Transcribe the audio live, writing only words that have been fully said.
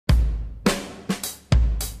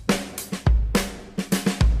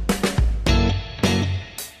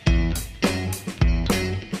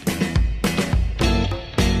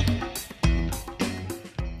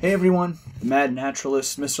Hey everyone, the Mad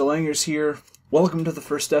Naturalist, Mr. Langers here. Welcome to the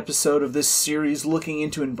first episode of this series looking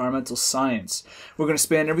into environmental science. We're going to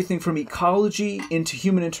span everything from ecology into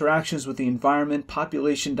human interactions with the environment,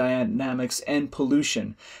 population dynamics, and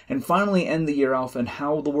pollution, and finally end the year off on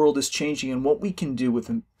how the world is changing and what we can do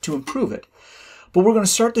to improve it. But we're going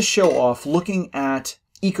to start the show off looking at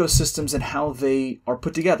ecosystems and how they are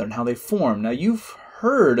put together and how they form. Now, you've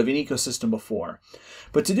heard of an ecosystem before,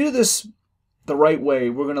 but to do this the right way,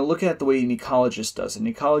 we're going to look at the way an ecologist does. An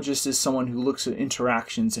ecologist is someone who looks at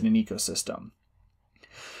interactions in an ecosystem.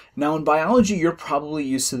 Now, in biology, you're probably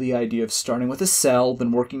used to the idea of starting with a cell,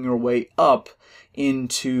 then working your way up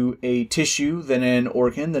into a tissue, then an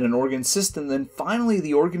organ system, then finally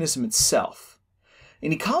the organism itself.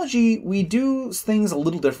 In ecology, we do things a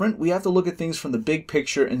little different. We have to look at things from the big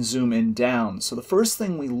picture and zoom in down. So the first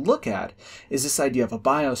thing we look at is this idea of a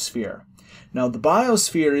biosphere. Now, the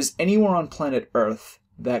biosphere is anywhere on planet Earth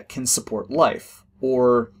that can support life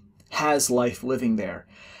or has life living there.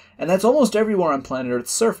 And that's almost everywhere on planet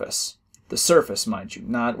Earth's surface. The surface, mind you.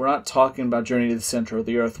 We're not talking about Journey to the Center of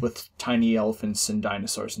the Earth with tiny elephants and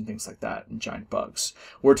dinosaurs and things like that and giant bugs.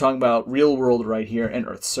 We're talking about real world right here and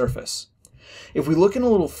Earth's surface. If we look in a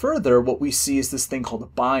little further, what we see is this thing called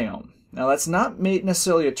a biome. Now, that's not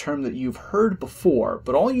necessarily a term that you've heard before,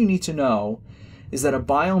 but all you need to know is that a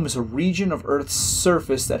biome is a region of Earth's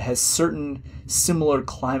surface that has certain similar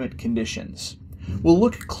climate conditions. We'll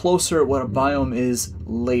look closer at what a biome is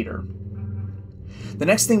later. The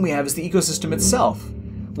next thing we have is the ecosystem itself,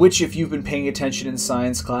 which, if you've been paying attention in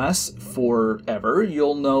science class forever,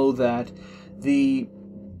 you'll know that the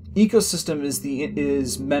ecosystem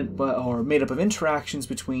is made up of interactions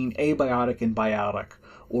between abiotic and biotic,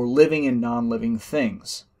 or living and non-living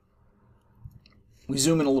things. We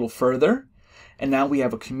zoom in a little further, and now we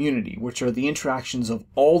have a community, which are the interactions of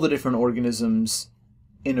all the different organisms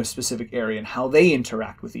in a specific area and how they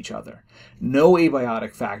interact with each other. No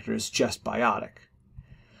abiotic factors, just biotic.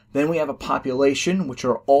 Then we have a population, which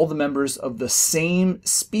are all the members of the same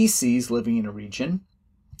species living in a region.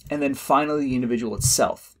 And then finally, the individual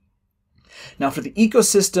itself. Now, for the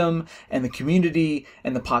ecosystem and the community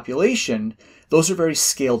and the population, those are very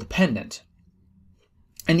scale dependent.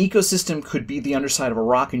 An ecosystem could be the underside of a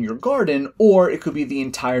rock in your garden, or it could be the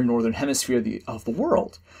entire northern hemisphere of the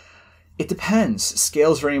world. It depends.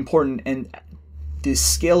 Scale is very important, and the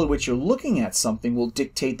scale at which you're looking at something will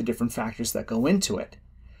dictate the different factors that go into it.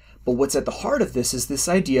 But what's at the heart of this is this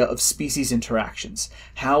idea of species interactions.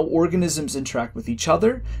 How organisms interact with each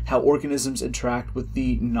other, how organisms interact with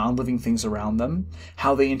the non-living things around them,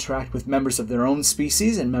 how they interact with members of their own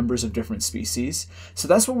species and members of different species. So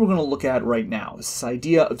that's what we're going to look at right now, is this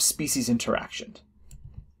idea of species interaction.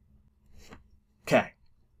 Okay.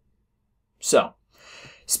 So,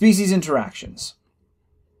 species interactions.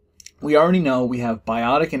 We already know we have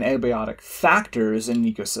biotic and abiotic factors in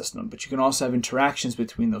an ecosystem, but you can also have interactions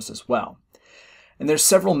between those as well. And there's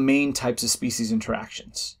several main types of species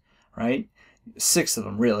interactions, right? 6 of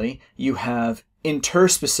them, really. You have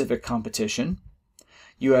interspecific competition.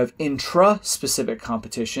 You have intraspecific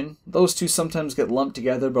competition. Those two sometimes get lumped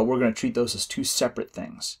together, but we're going to treat those as 2 separate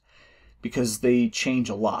things because they change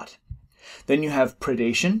a lot. Then you have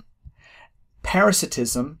predation,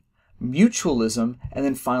 parasitism, mutualism, and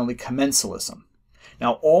then finally commensalism.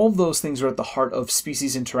 Now, all of those things are at the heart of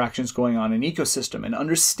species interactions going on in an ecosystem, and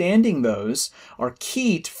understanding those are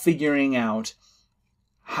key to figuring out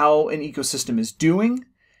how an ecosystem is doing,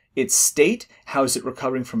 its state, how is it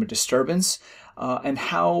recovering from a disturbance, and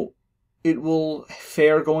how it will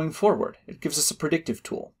fare going forward. It gives us a predictive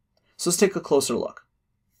tool. So let's take a closer look.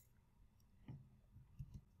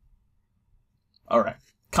 All right.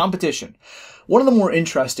 Competition. One of the more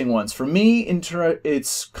interesting ones. For me,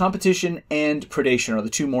 it's competition and predation are the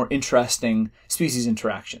 2 more interesting species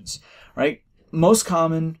interactions, right? Most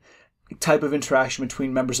common type of interaction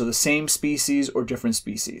between members of the same species or different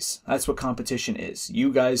species. That's what competition is.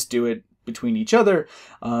 You guys do it between each other.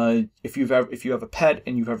 If you have a pet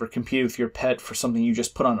and you've ever competed with your pet for something you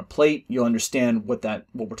just put on a plate, you'll understand what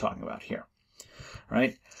we're talking about here,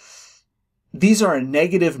 right? These are a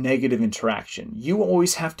negative interaction. You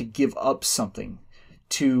always have to give up something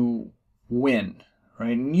to win,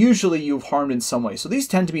 right? And usually you've harmed in some way. So these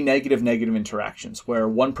tend to be negative interactions where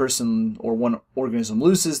one person or one organism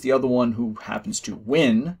loses, the other one who happens to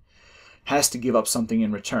win has to give up something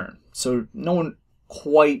in return. So no one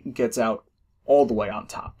quite gets out all the way on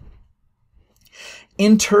top.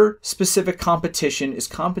 Interspecific competition is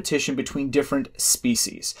competition between different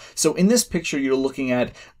species. So in this picture, you're looking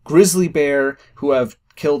at grizzly bear who have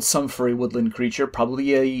killed some furry woodland creature,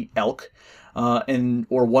 probably a elk,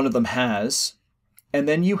 or one of them has. and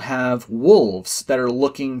then you have wolves that are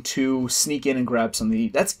looking to sneak in and grab something to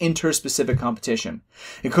eat. That's interspecific competition.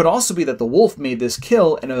 It could also be that the wolf made this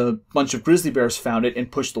kill and a bunch of grizzly bears found it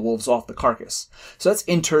and pushed the wolves off the carcass. So that's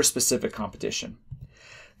interspecific competition.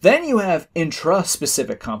 Then you have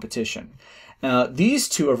intraspecific competition. These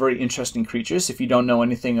two are very interesting creatures. If you don't know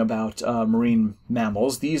anything about marine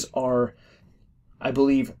mammals, these are, I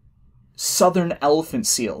believe, southern elephant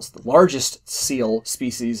seals, the largest seal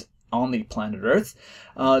species on the planet Earth.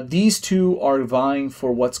 These two are vying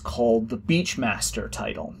for what's called the Beachmaster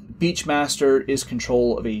title. Beachmaster is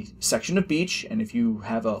control of a section of beach, and if you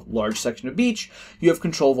have a large section of beach, you have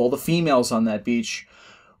control of all the females on that beach,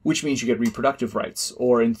 which means you get reproductive rights,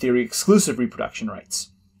 or in theory, exclusive reproduction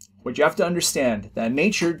rights. What you have to understand, that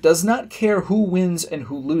nature does not care who wins and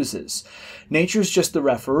who loses. Nature is just the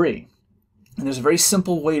referee. And there's a very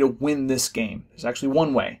simple way to win this game. There's actually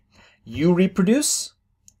one way. You reproduce,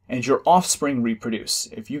 and your offspring reproduce.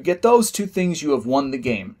 If you get those two things, you have won the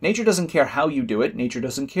game. Nature doesn't care how you do it. Nature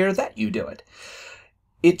doesn't care that you do it.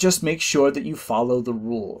 It just makes sure that you follow the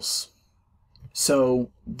rules.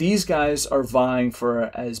 So these guys are vying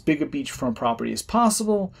for as big a beachfront property as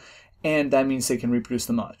possible, and that means they can reproduce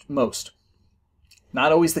the most.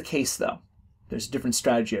 Not always the case, though. There's a different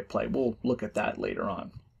strategy at play. We'll look at that later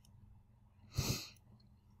on.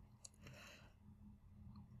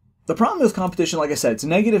 The problem with competition, like I said, it's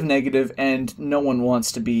negative, and no one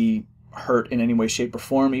wants to be hurt in any way, shape, or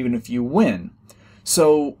form, even if you win.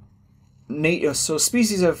 So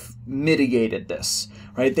species have mitigated this,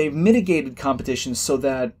 right? They've mitigated competition so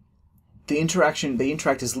that they interact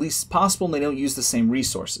as least as possible, and they don't use the same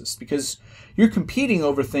resources. Because you're competing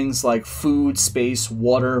over things like food, space,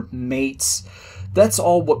 water, mates. That's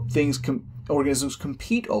all what organisms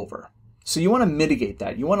compete over. So you want to mitigate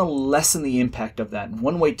that. You want to lessen the impact of that. And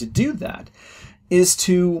one way to do that is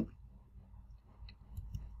to,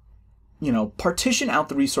 partition out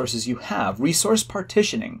the resources you have. Resource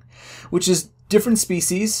partitioning, which is different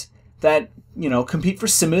species that, compete for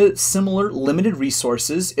similar limited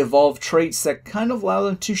resources, evolve traits that kind of allow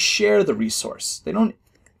them to share the resource. They don't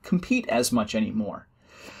compete as much anymore.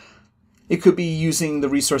 It could be using the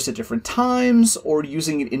resource at different times or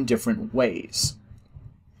using it in different ways.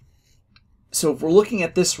 So if we're looking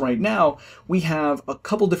at this right now, we have a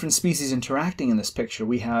couple different species interacting in this picture.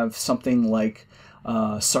 We have something like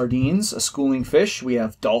sardines, a schooling fish. We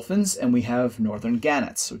have dolphins, and we have northern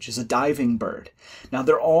gannets, which is a diving bird. Now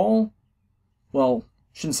they're all, well,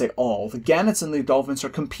 I shouldn't say all. The gannets and the dolphins are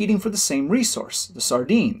competing for the same resource, the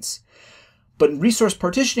sardines. But resource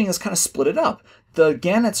partitioning has kind of split it up. The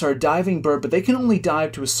gannets are a diving bird, but they can only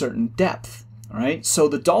dive to a certain depth. All right, so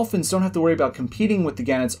the dolphins don't have to worry about competing with the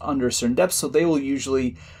gannets under a certain depth, so they will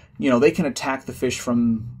usually, they can attack the fish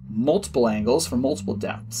from multiple angles, from multiple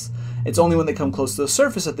depths. It's only when they come close to the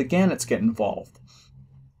surface that the gannets get involved.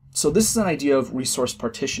 So this is an idea of resource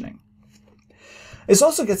partitioning. This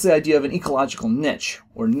also gets the idea of an ecological niche,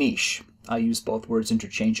 or niche. I use both words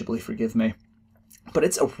interchangeably, forgive me. But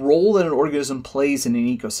it's a role that an organism plays in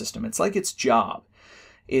an ecosystem. It's like its job.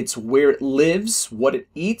 It's where it lives, what it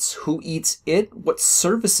eats, who eats it, what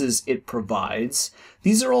services it provides.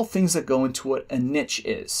 These are all things that go into what a niche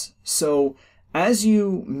is. So as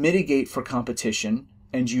you mitigate for competition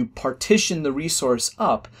and you partition the resource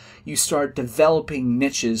up, you start developing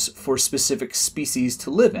niches for specific species to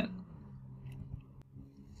live in.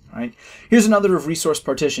 All right. Here's another of resource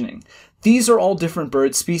partitioning. These are all different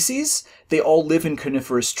bird species. They all live in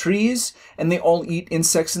coniferous trees, and they all eat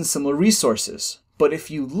insects and similar resources. But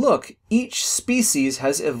if you look, each species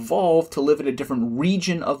has evolved to live in a different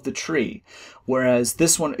region of the tree, whereas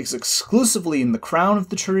this one is exclusively in the crown of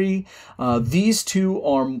the tree. These two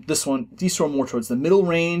are more towards the middle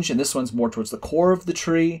range, and this one's more towards the core of the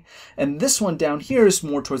tree. And this one down here is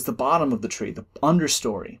more towards the bottom of the tree, the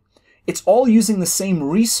understory. It's all using the same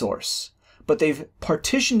resource, but they've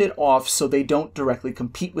partitioned it off so they don't directly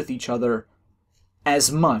compete with each other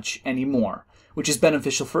as much anymore, which is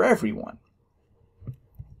beneficial for everyone.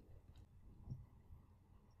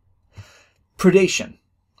 Predation,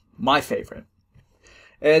 my favorite.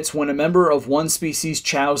 It's when a member of one species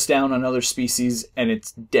chows down another species and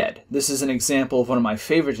it's dead. This is an example of one of my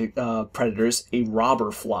favorite predators, a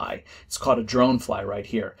robber fly. It's called a drone fly right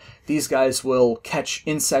here. These guys will catch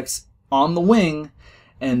insects on the wing,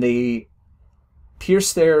 and they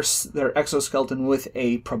pierce their exoskeleton with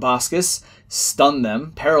a proboscis, stun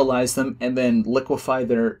them, paralyze them, and then liquefy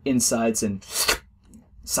their insides and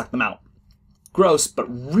suck them out. Gross, but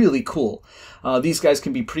really cool. These guys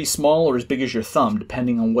can be pretty small or as big as your thumb,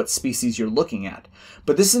 depending on what species you're looking at.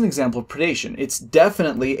 But this is an example of predation. It's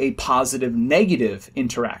definitely a positive-negative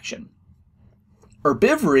interaction.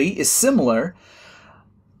 Herbivory is similar,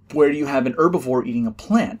 where you have an herbivore eating a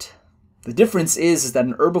plant. The difference is that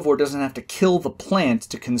an herbivore doesn't have to kill the plant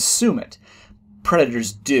to consume it.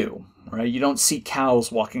 Predators do, right? You don't see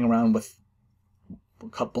cows walking around with a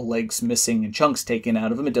couple legs missing and chunks taken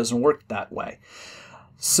out of them. It doesn't work that way.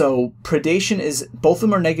 So predation is, both of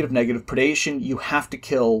them are negative. Predation, you have to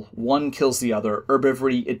kill. One kills the other.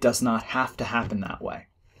 Herbivory, it does not have to happen that way.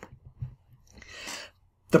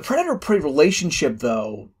 The predator-prey relationship,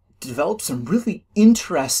 though, develops some really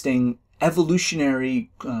interesting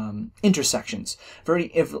evolutionary intersections, very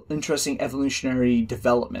interesting evolutionary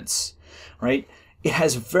developments, right? It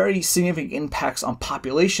has very significant impacts on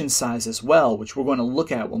population size as well, which we're going to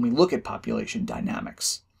look at when we look at population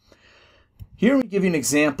dynamics. Here we give you an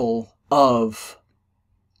example of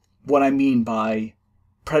what I mean by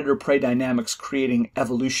predator-prey dynamics creating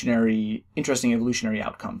interesting evolutionary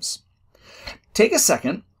outcomes. Take a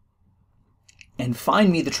second and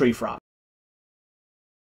find me the tree frog.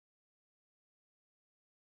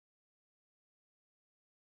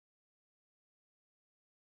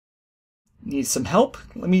 Need some help?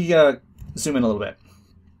 Let me zoom in a little bit.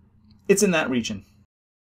 It's in that region.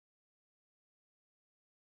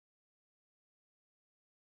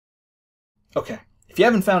 Okay, if you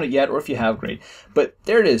haven't found it yet, or if you have, great. But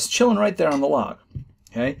there it is, chilling right there on the log.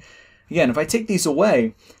 Okay. Again, if I take these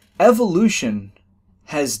away, evolution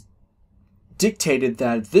has dictated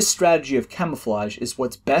that this strategy of camouflage is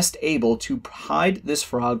what's best able to hide this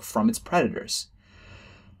frog from its predators.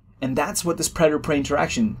 And that's what this predator-prey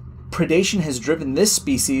interaction, predation has driven this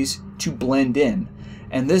species to blend in.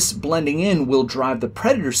 And this blending in will drive the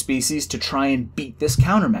predator species to try and beat this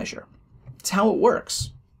countermeasure. It's how it works.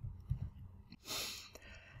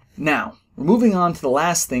 Now, we're moving on to the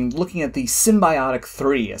last thing, looking at the symbiotic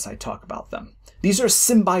three as I talk about them. These are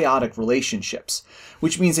symbiotic relationships,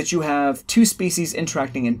 which means that you have two species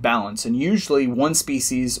interacting in balance, and usually one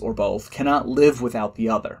species or both cannot live without the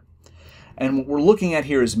other. And what we're looking at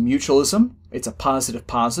here is mutualism. It's a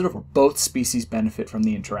positive-positive, where both species benefit from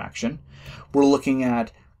the interaction. We're looking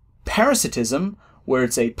at parasitism, where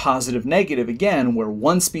it's a positive-negative, again, where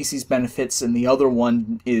one species benefits and the other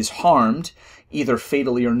one is harmed, either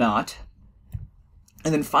fatally or not.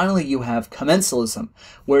 And then finally you have commensalism,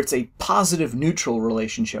 where it's a positive-neutral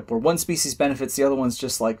relationship, where one species benefits, the other one's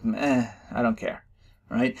just like, I don't care,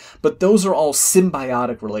 right? But those are all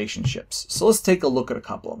symbiotic relationships. So let's take a look at a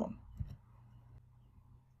couple of them.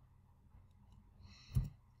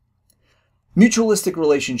 Mutualistic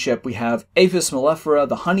relationship, we have Apis mellifera,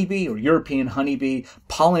 the honeybee or European honeybee,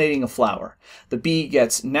 pollinating a flower. The bee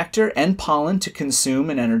gets nectar and pollen to consume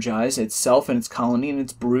and energize itself and its colony and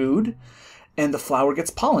its brood, and the flower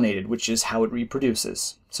gets pollinated, which is how it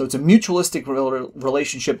reproduces. So it's a mutualistic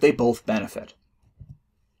relationship, they both benefit.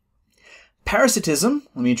 Parasitism,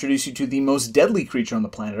 let me introduce you to the most deadly creature on the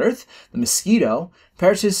planet Earth, the mosquito.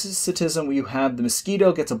 Parasitism, where you have the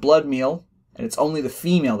mosquito gets a blood meal, and it's only the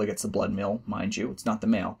female that gets the blood meal, mind you, it's not the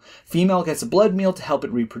male. Female gets a blood meal to help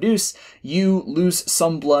it reproduce. You lose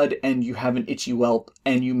some blood and you have an itchy whelp,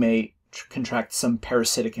 and you may contract some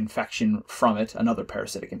parasitic infection from it, another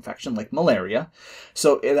parasitic infection like malaria.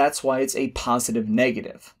 So that's why it's a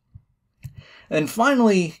positive-negative. And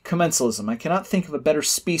finally, commensalism. I cannot think of a better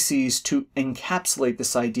species to encapsulate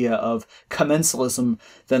this idea of commensalism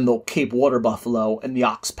than the Cape water buffalo and the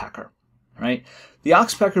oxpecker, right? The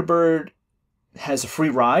oxpecker bird has a free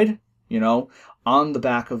ride, on the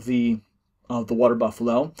back of the water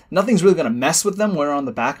buffalo. Nothing's really going to mess with them. We're on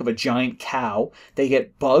the back of a giant cow. They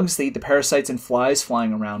get bugs. They eat the parasites and flies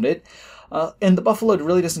flying around it. And the buffalo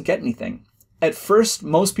really doesn't get anything. At first,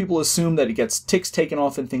 most people assume that it gets ticks taken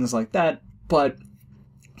off and things like that, but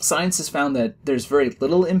science has found that there's very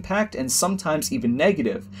little impact and sometimes even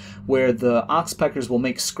negative, where the oxpeckers will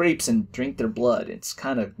make scrapes and drink their blood. It's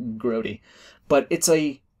kind of grody. But it's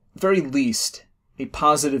a very least a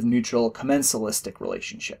positive, neutral, commensalistic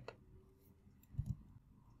relationship.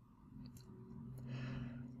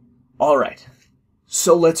 All right,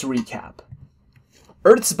 so let's recap.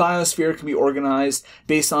 Earth's biosphere can be organized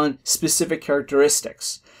based on specific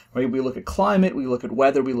characteristics. Right? We look at climate, we look at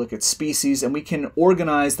weather, we look at species, and we can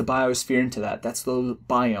organize the biosphere into that. That's the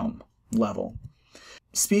biome level.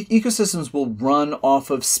 Ecosystems will run off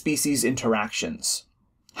of species interactions.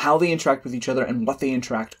 How they interact with each other and what they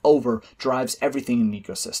interact over drives everything in an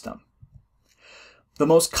ecosystem. The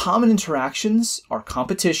most common interactions are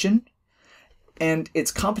competition, and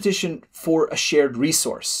it's competition for a shared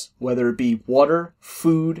resource, whether it be water,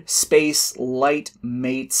 food, space, light,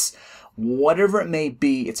 mates, whatever it may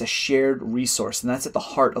be, it's a shared resource, and that's at the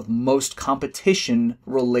heart of most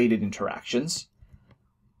competition-related interactions.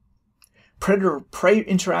 Predator-prey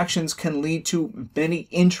interactions can lead to many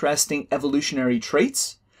interesting evolutionary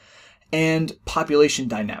traits and population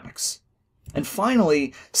dynamics. And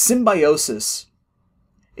finally, symbiosis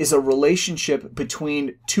is a relationship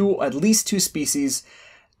between at least two species,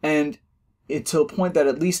 and to a point that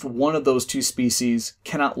at least one of those two species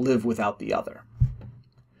cannot live without the other.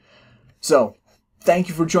 So, thank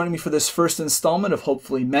you for joining me for this first installment of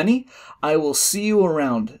hopefully many. I will see you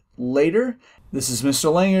around later. This is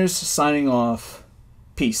Mr. Langers signing off.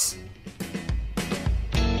 Peace.